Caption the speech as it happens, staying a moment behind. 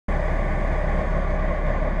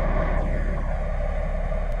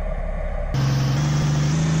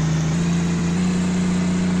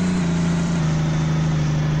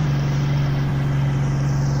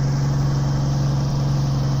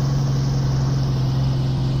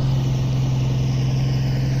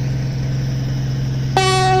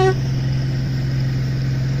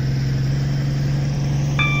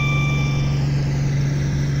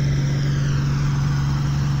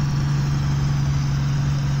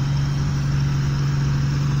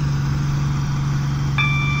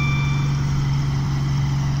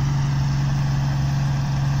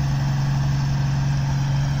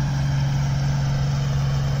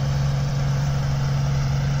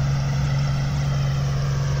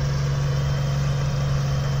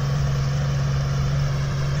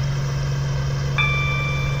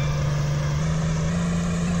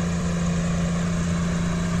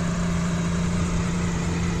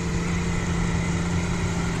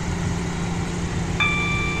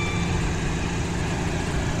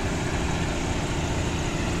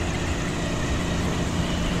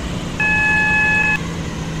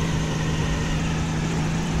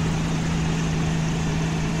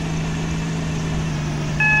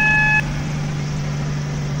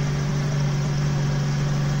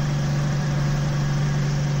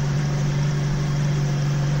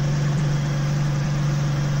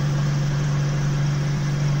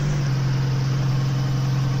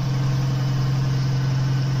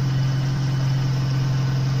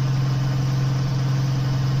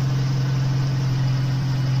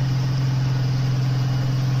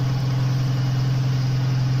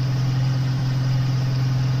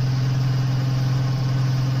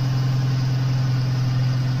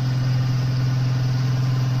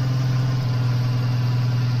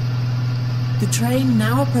train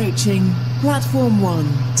now approaching. Platform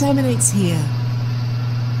 1 terminates here.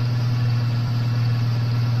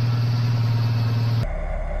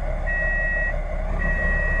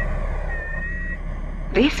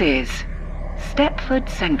 This is Stepford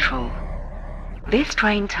Central. This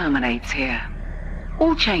train terminates here.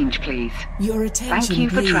 All change, please. Your attention, Thank you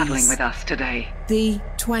for please. travelling with us today. The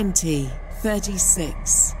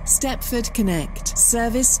 2036 Stepford Connect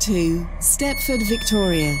service to Stepford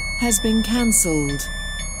Victoria has been cancelled.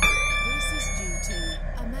 This is due to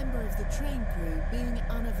a member of the train crew being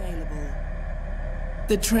unavailable.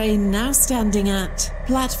 The train now standing at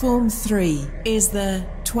platform 3 is the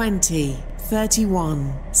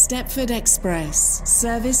 2031 Stepford Express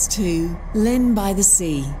service to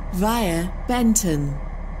Lynn-by-the-Sea via Benton.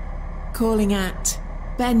 Calling at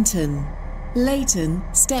Benton, Leighton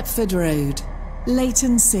Stepford Road,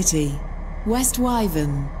 Leighton City, West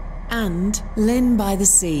RYZEN and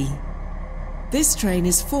Lynn-by-the-Sea. This train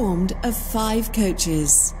is formed of 5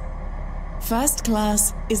 coaches. First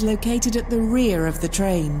class is located at the rear of the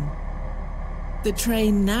train. The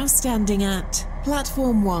train now standing at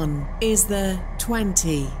platform 1 is the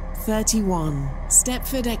 2031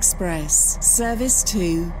 Stepford Express service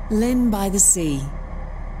to Lynn-by-the-Sea.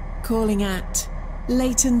 Calling at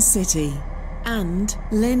Leighton City and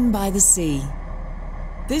Lynn-by-the-Sea.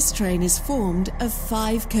 This train is formed of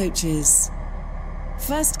 5 coaches.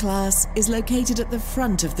 First class is located at the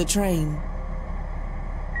front of the train.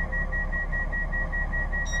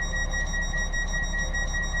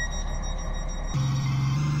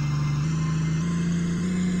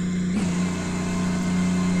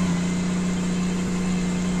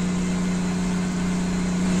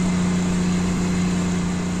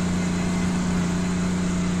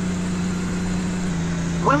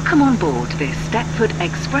 Welcome on board this Stepford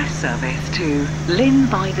Express service to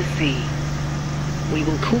Lynn-by-the-Sea. We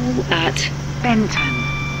will call at Benton,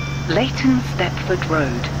 Leighton Stepford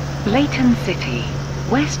Road, Leighton City,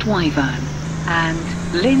 West RYZEN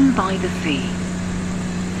and Lynn-by-the-Sea.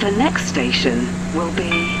 The next station will be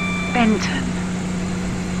Benton.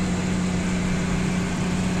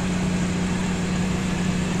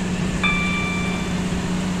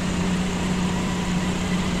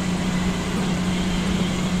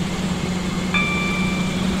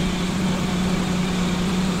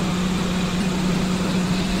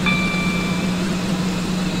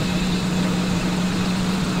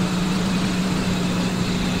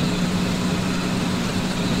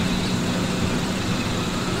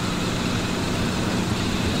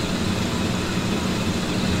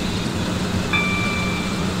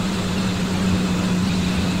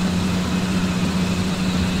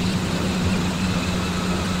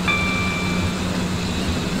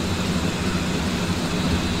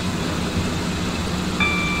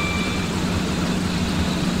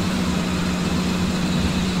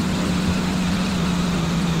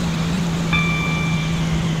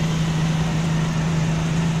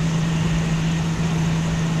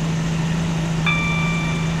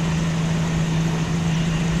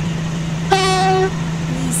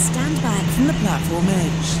 From the platform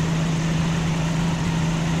edge.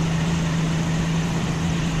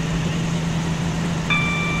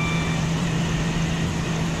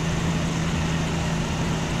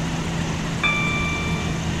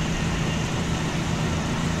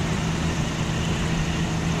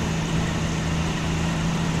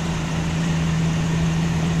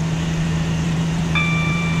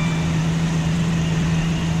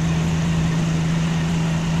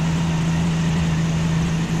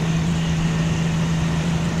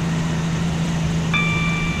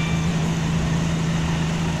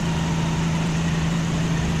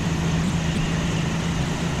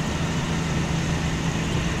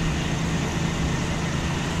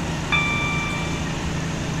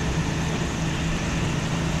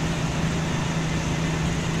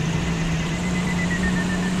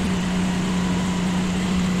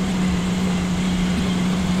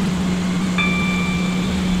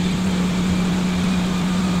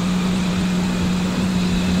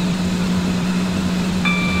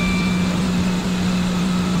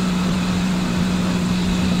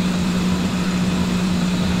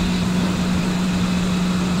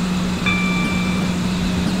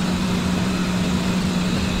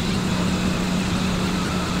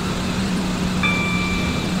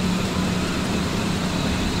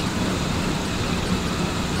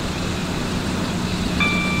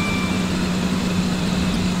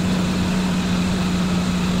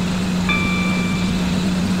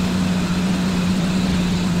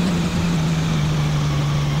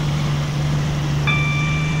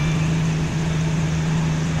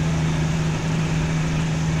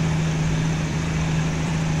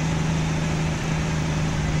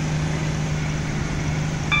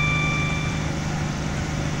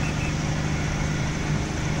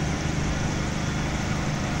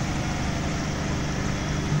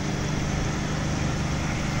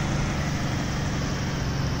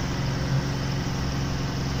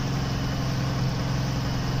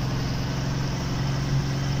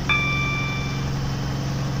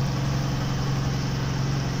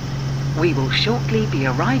 We will shortly be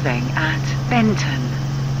arriving at Benton.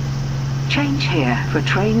 Change here for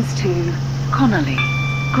trains to Connolly,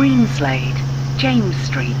 Greenslade, James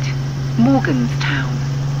Street, Morganstown,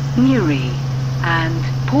 Newry and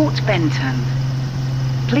Port Benton.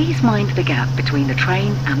 Please mind the gap between the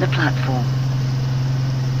train and the platform.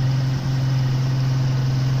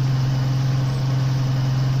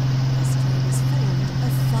 This train is formed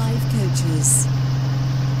of 5 coaches.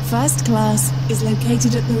 First class is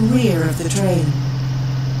located at the rear of the train.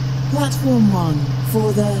 Platform 1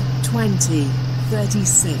 for the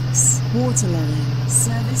 2036 Waterline,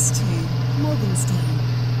 service to Morganstown.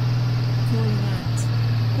 Calling at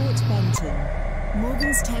Port Benton,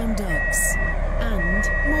 Morganstown Docks and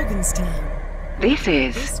Morganstown. This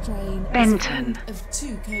is Benton.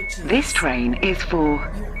 This train is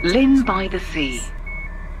for Lynn-by-the-Sea.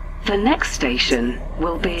 The next station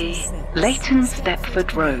will be Leighton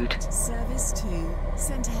Stepford Road. Service to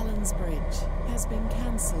St Helens Bridge has been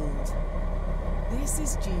cancelled. This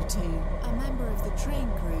is due to a member of the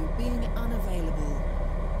train crew being unavailable.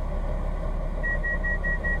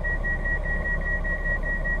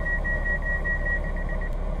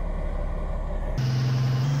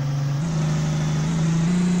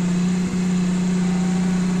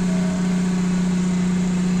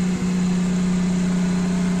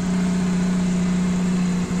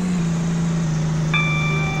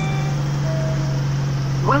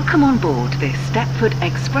 Welcome on board this Stepford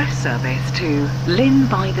Express service to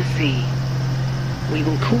Lynn-by-the-Sea. We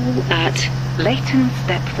will call at Leighton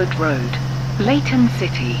Stepford Road, Leighton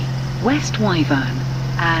City, West Wyvern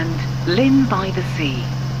and Lynn-by-the-Sea.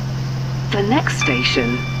 The next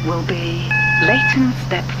station will be Leighton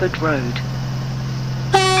Stepford Road.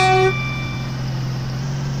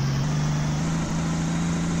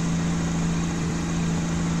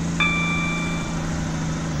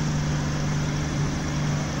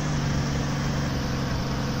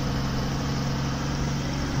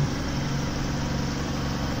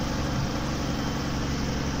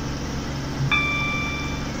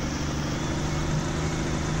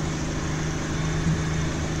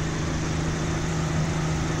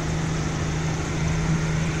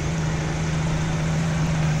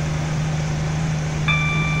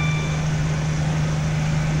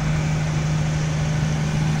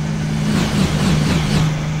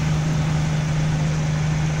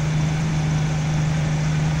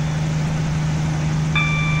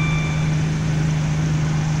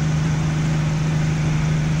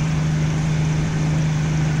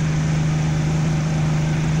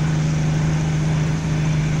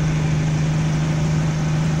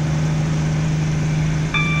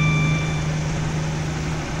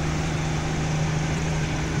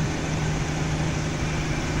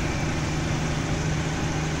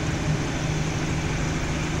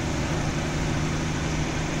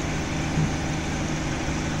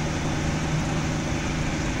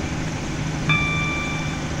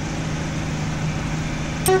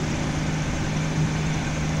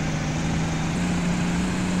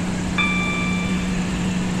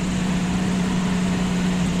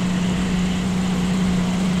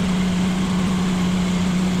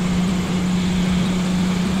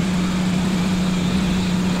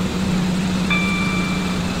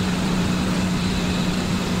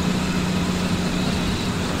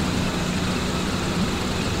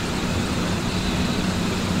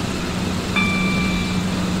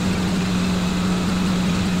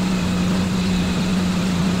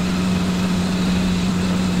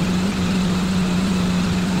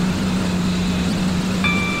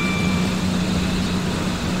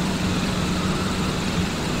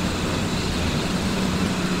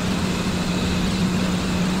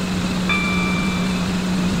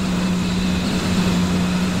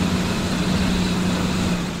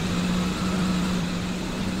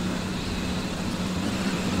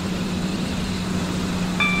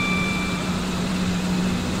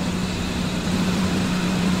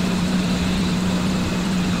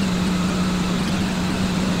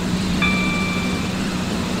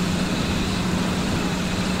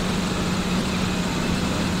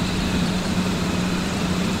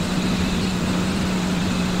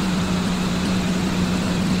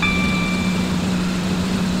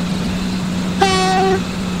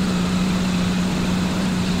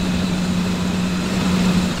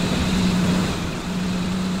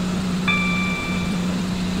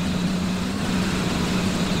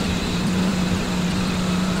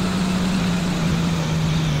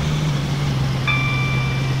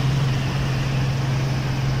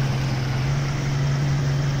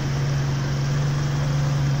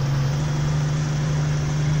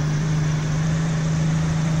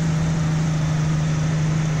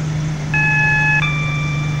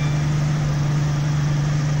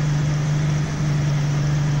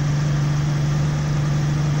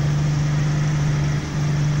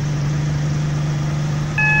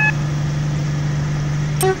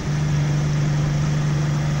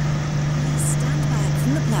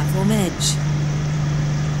 Bridge.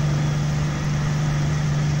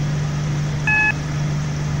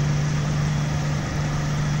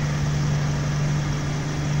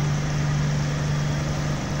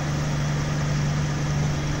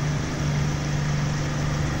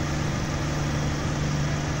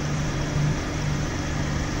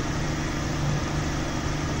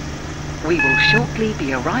 We will shortly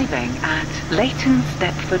be arriving at Leighton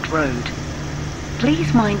Stepford Road.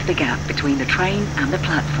 Please mind the gap between the train and the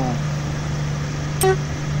platform.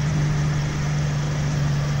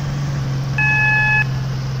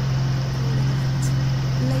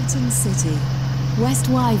 Leighton City, West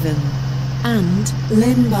RYZEN and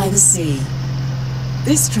Lynn-by-the-Sea.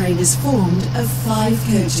 This train is formed of 5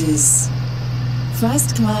 coaches.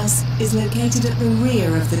 First class is located at the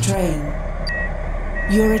rear of the train.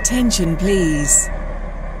 Your attention, please.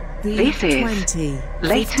 This is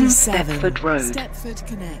Leighton Stepford Road.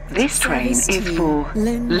 This train is for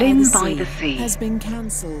Lynn-by-the-Sea. Has been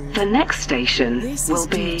cancelled. The next station will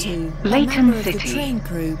be Leighton City. The train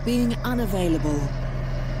crew being unavailable.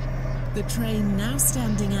 The train now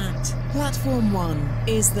standing at platform 1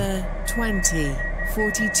 is the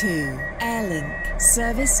 2042 Airlink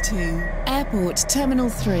Service to Airport Terminal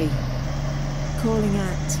 3. Calling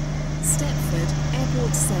at Stepford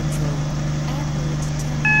Airport Central. Airport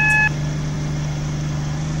Terminal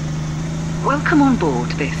 2. Welcome on board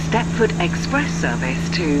this Stepford Express service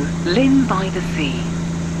to Lynn-by-the-Sea.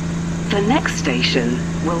 The next station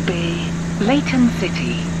will be Leighton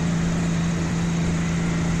City.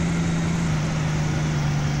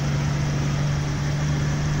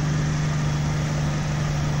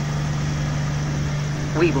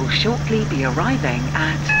 We will shortly be arriving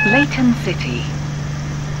at Leighton City.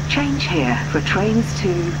 Change here for trains to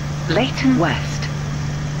Leighton West.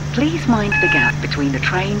 Please mind the gap between the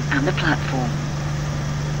train and the platform.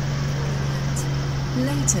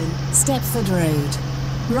 Leighton Stepford Road,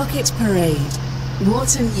 Rocket Parade,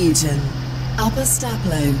 Wharton Newton, Upper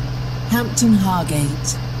Staplow, Hampton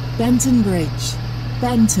Hargate, Benton Bridge,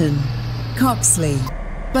 Benton, Coxley,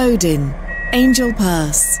 Bowdon, Angel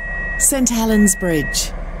Pass, St Helens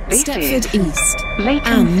Bridge, This Stepford is East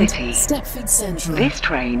Leighton and City. Stepford Central. This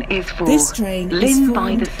train is for This train is formed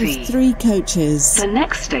Lynn-by-the-Sea. of 3 coaches. The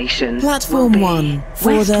next station Platform will be 1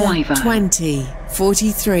 for West the RYZEN.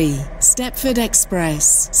 2043 Stepford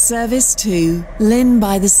Express service to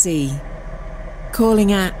Lynn-by-the-Sea.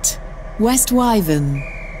 Calling at West RYZEN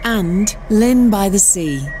and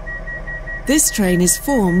Lynn-by-the-Sea. This train is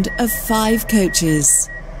formed of 5 coaches.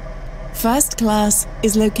 First class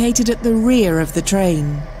is located at the rear of the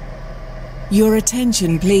train. Your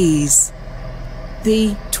attention, please.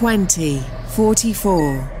 The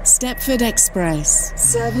 2044 Stepford Express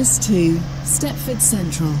service to Stepford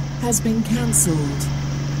Central has been cancelled.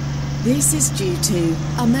 This is due to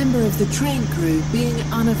a member of the train crew being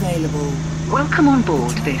unavailable. Welcome on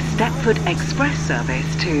board this Stepford Express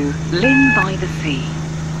service to Lynn-by-the-Sea.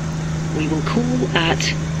 We will call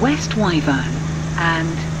at West RYZEN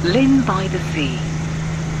and Lynn-by-the-Sea.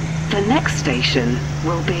 The next station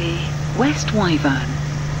will be West RYZEN.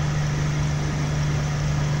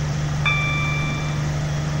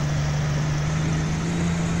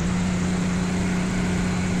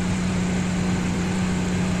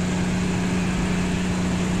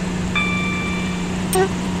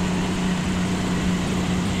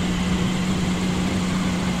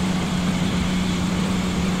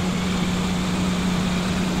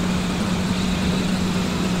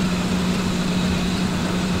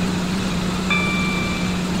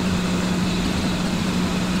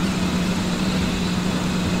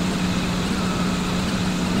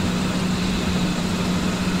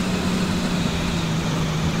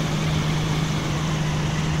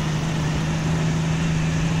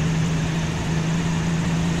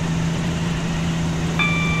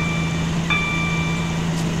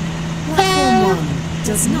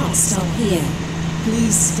 Does not stop here.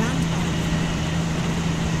 Please stand by.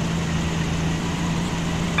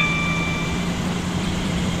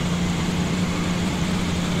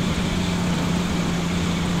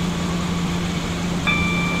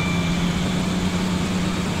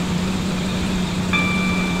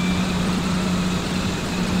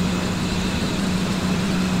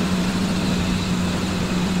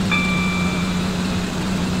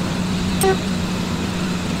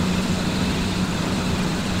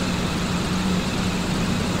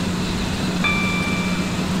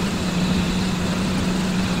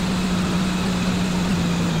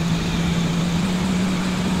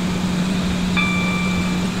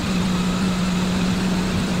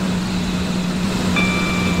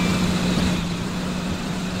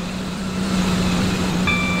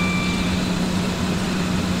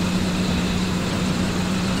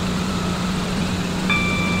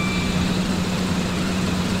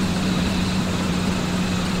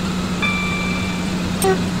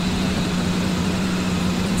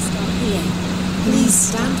 Please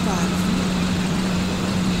stand back.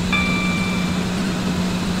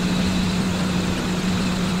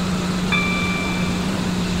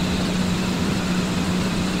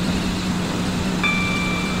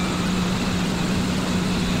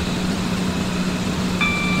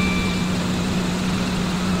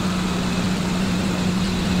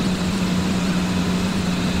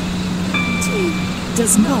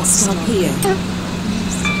 Does not stop here.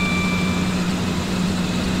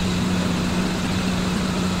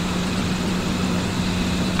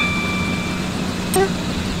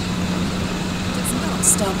 Does not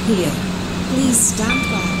stop here. Please stand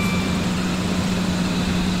back.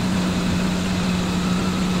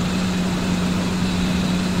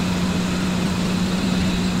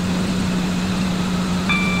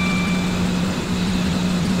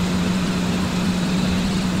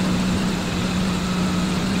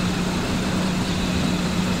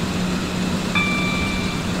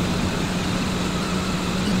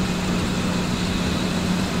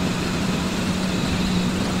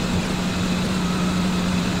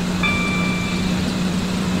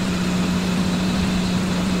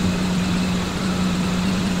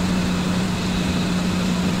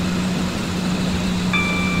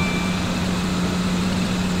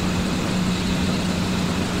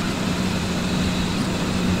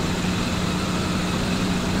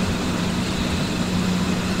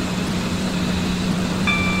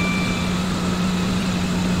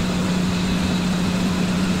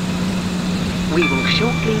 We will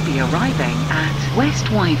shortly be arriving at West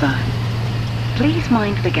RYZEN. Please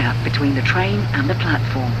mind the gap between the train and the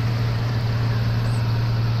platform.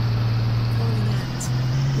 Calling at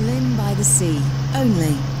Lynn-by-the-Sea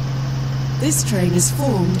only. This train is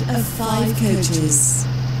formed of 5 coaches.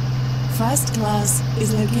 First class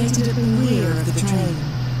is located at the rear of the train.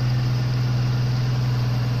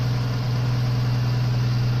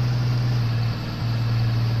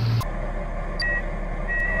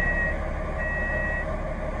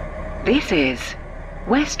 This is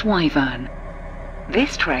West RYZEN.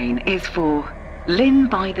 This train is for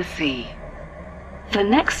Lynn-by-the-Sea. The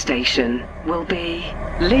next station will be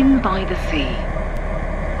Lynn-by-the-Sea.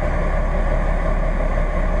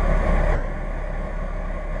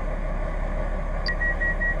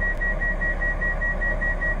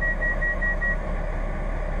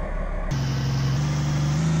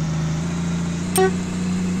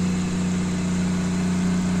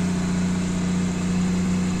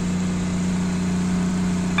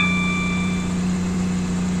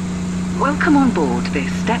 Welcome on board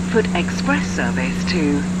this Stepford Express service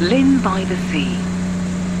to Lynn-by-the-Sea.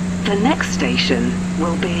 The next station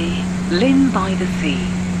will be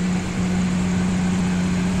Lynn-by-the-Sea.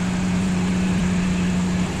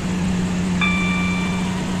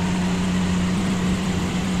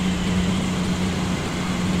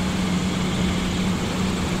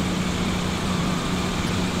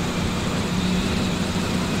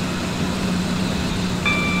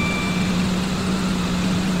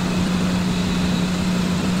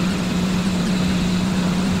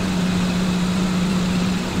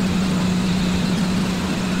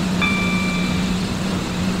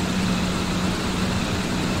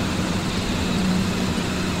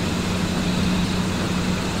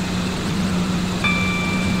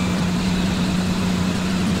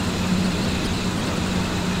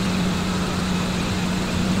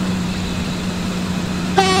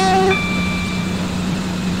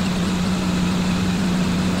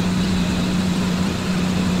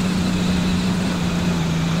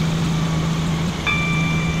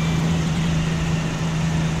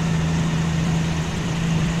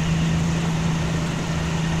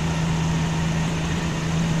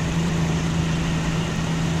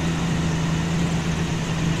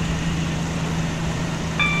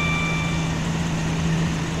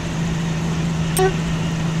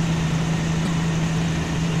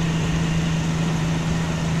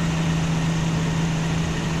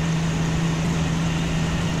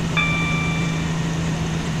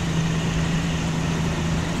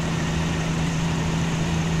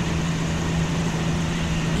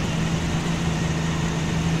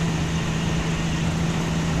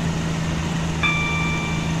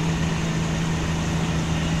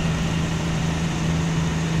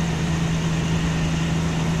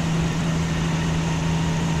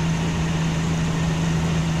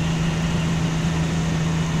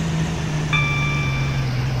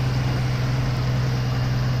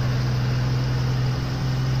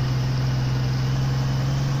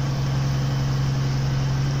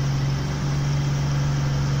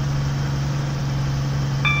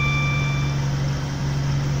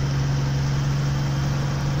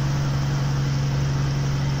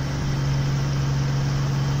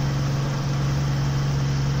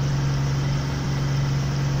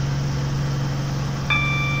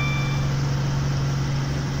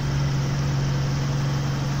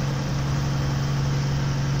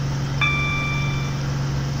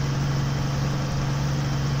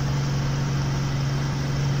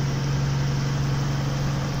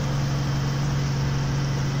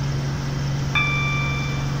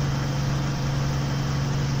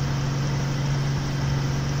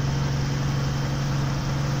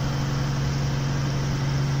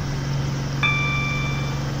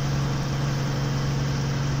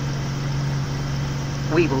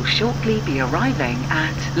 We will shortly be arriving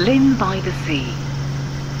at Lynn-by-the-Sea.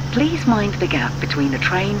 Please mind the gap between the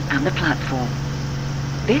train and the platform.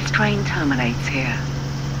 This train terminates here.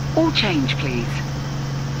 All change, please.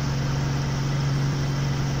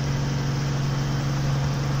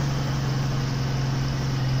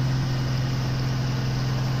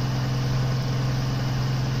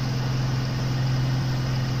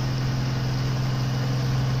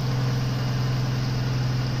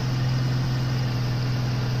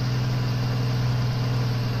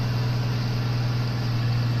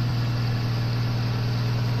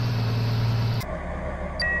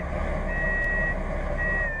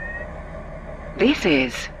 This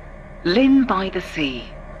is Lynn-by-the-Sea.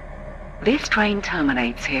 This train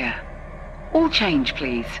terminates here. All change,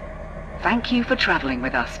 please. Thank you for travelling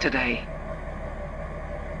with us today.